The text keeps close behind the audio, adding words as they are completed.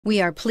We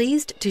are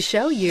pleased to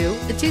show you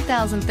the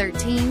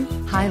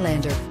 2013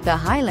 Highlander. The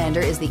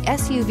Highlander is the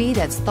SUV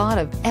that's thought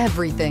of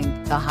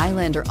everything. The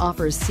Highlander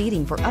offers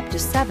seating for up to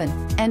 7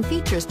 and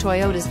features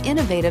Toyota's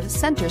innovative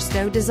center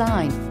stow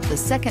design. The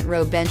second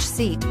row bench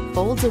seat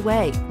folds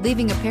away,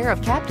 leaving a pair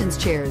of captain's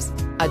chairs.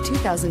 A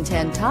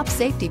 2010 Top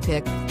Safety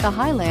Pick, the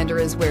Highlander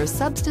is where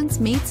substance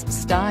meets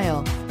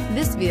style.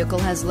 This vehicle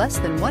has less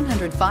than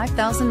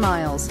 105,000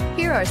 miles.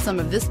 Here are some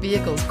of this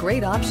vehicle's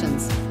great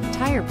options: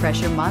 tire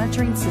pressure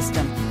monitoring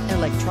system,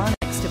 electronic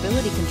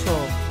stability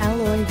control,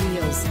 alloy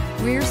wheels,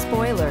 rear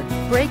spoiler,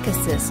 brake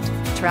assist,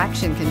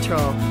 traction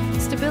control,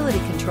 stability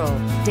control,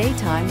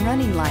 daytime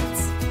running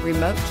lights,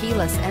 remote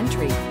keyless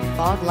entry,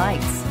 fog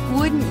lights.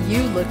 Wouldn't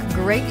you look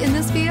great in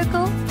this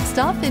vehicle?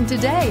 Stop in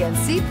today and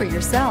see for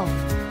yourself.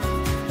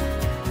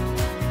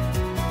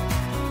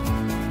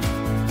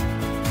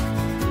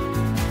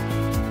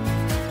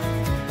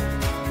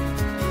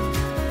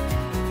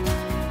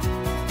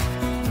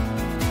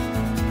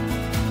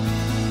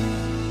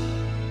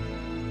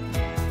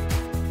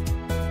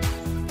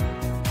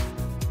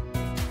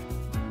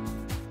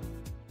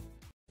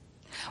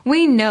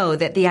 We know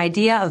that the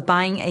idea of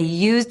buying a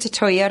used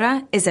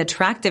Toyota is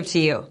attractive to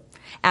you.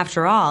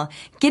 After all,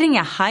 getting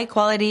a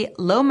high-quality,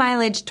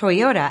 low-mileage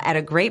Toyota at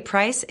a great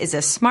price is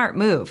a smart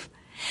move.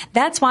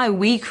 That's why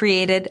we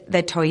created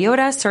the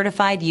Toyota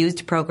Certified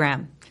Used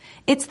program.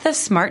 It's the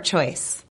smart choice.